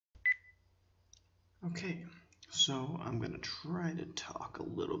Okay, so I'm going to try to talk a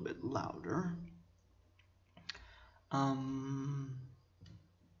little bit louder. I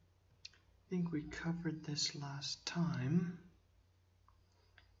think we covered this last time.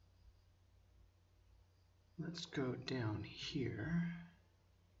 Let's go down here.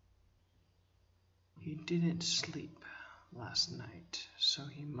 He didn't sleep last night, so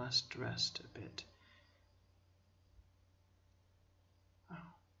he must rest a bit. Oh,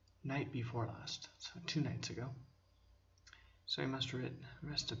 night before last, so 2 nights ago. So he must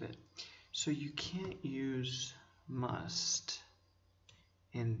rest a bit. So you can't use must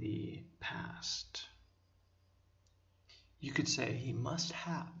in the past. You could say he must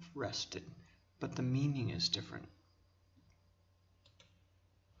have rested, but the meaning is different.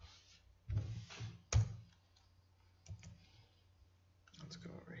 Let's go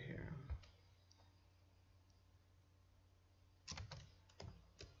over here.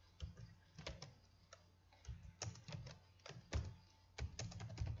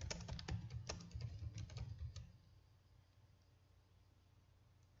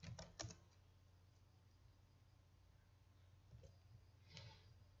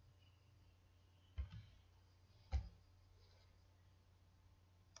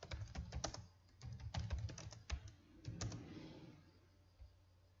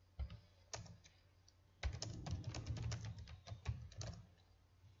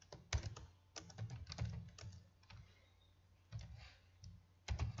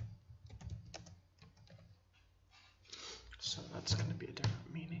 So that's going to be a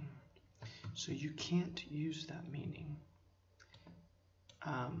different meaning. So you can't use that meaning.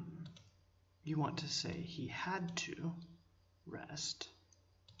 You want to say he had to rest.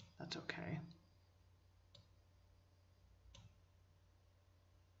 That's okay.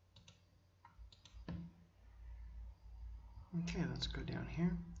 Okay, let's go down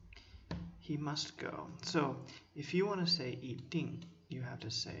here. He must go. So if you want to say 一定, you have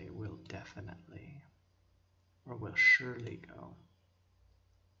to say will definitely or will surely go.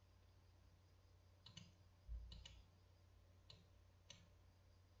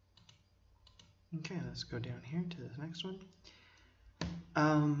 Okay, let's go down here to the next one.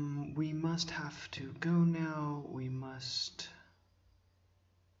 We must have to go now. We must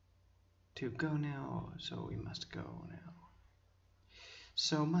to go now, so we must go now.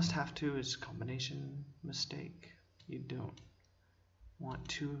 So must have to is a combination mistake. You don't want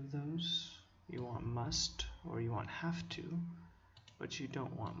 2 of those. You want must or you want have to, but you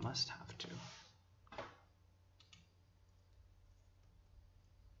don't want must have to.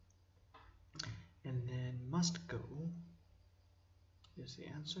 And then must go is the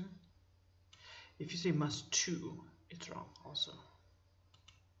answer. If you say must to, it's wrong also.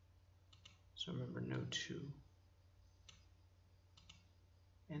 So remember, no to.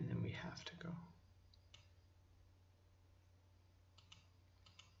 And then we have to go.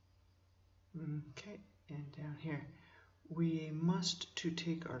 Okay, and down here, we must to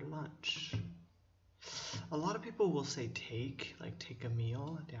take our lunch. A lot of people will say take, like take a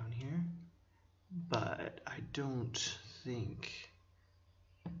meal down here, but I don't think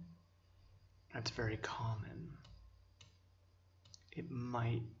that's very common. It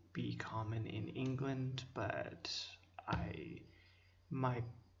might be common in England, but my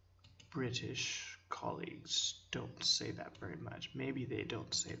British colleagues don't say that very much. Maybe they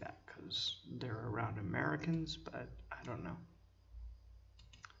don't say that because they're around Americans, but I don't know.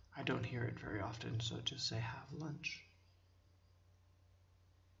 I don't hear it very often, so just say have lunch.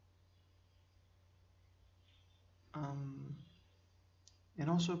 And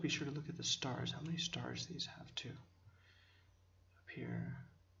also be sure to look at the stars, how many stars these have too. Up here,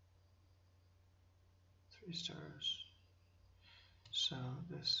 3 stars. So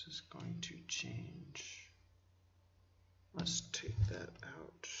this is going to change. Let's take that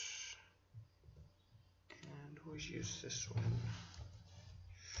out. And we'll use this one.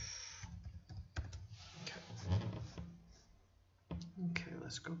 Okay,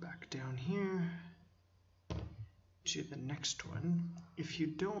 let's go back down here to the next one. If you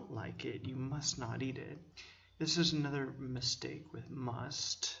don't like it, you must not eat it. This is another mistake with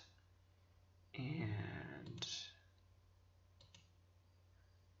must. And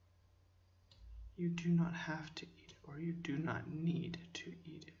you do not have to eat it, or you do not need to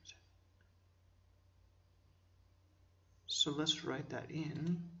eat it. So let's write that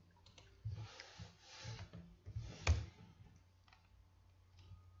in.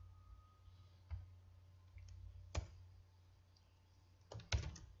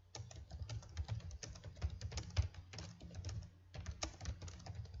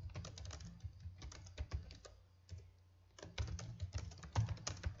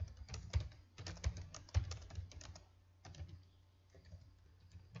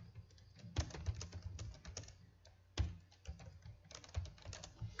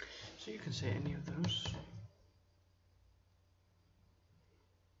 So you can say any of those.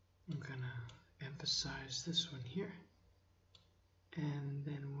 I'm gonna emphasize this one here, and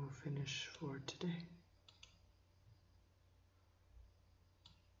then we'll finish for today.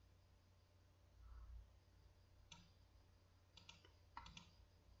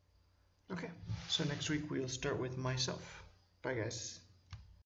 Okay, so next week we'll start with myself. Bye guys.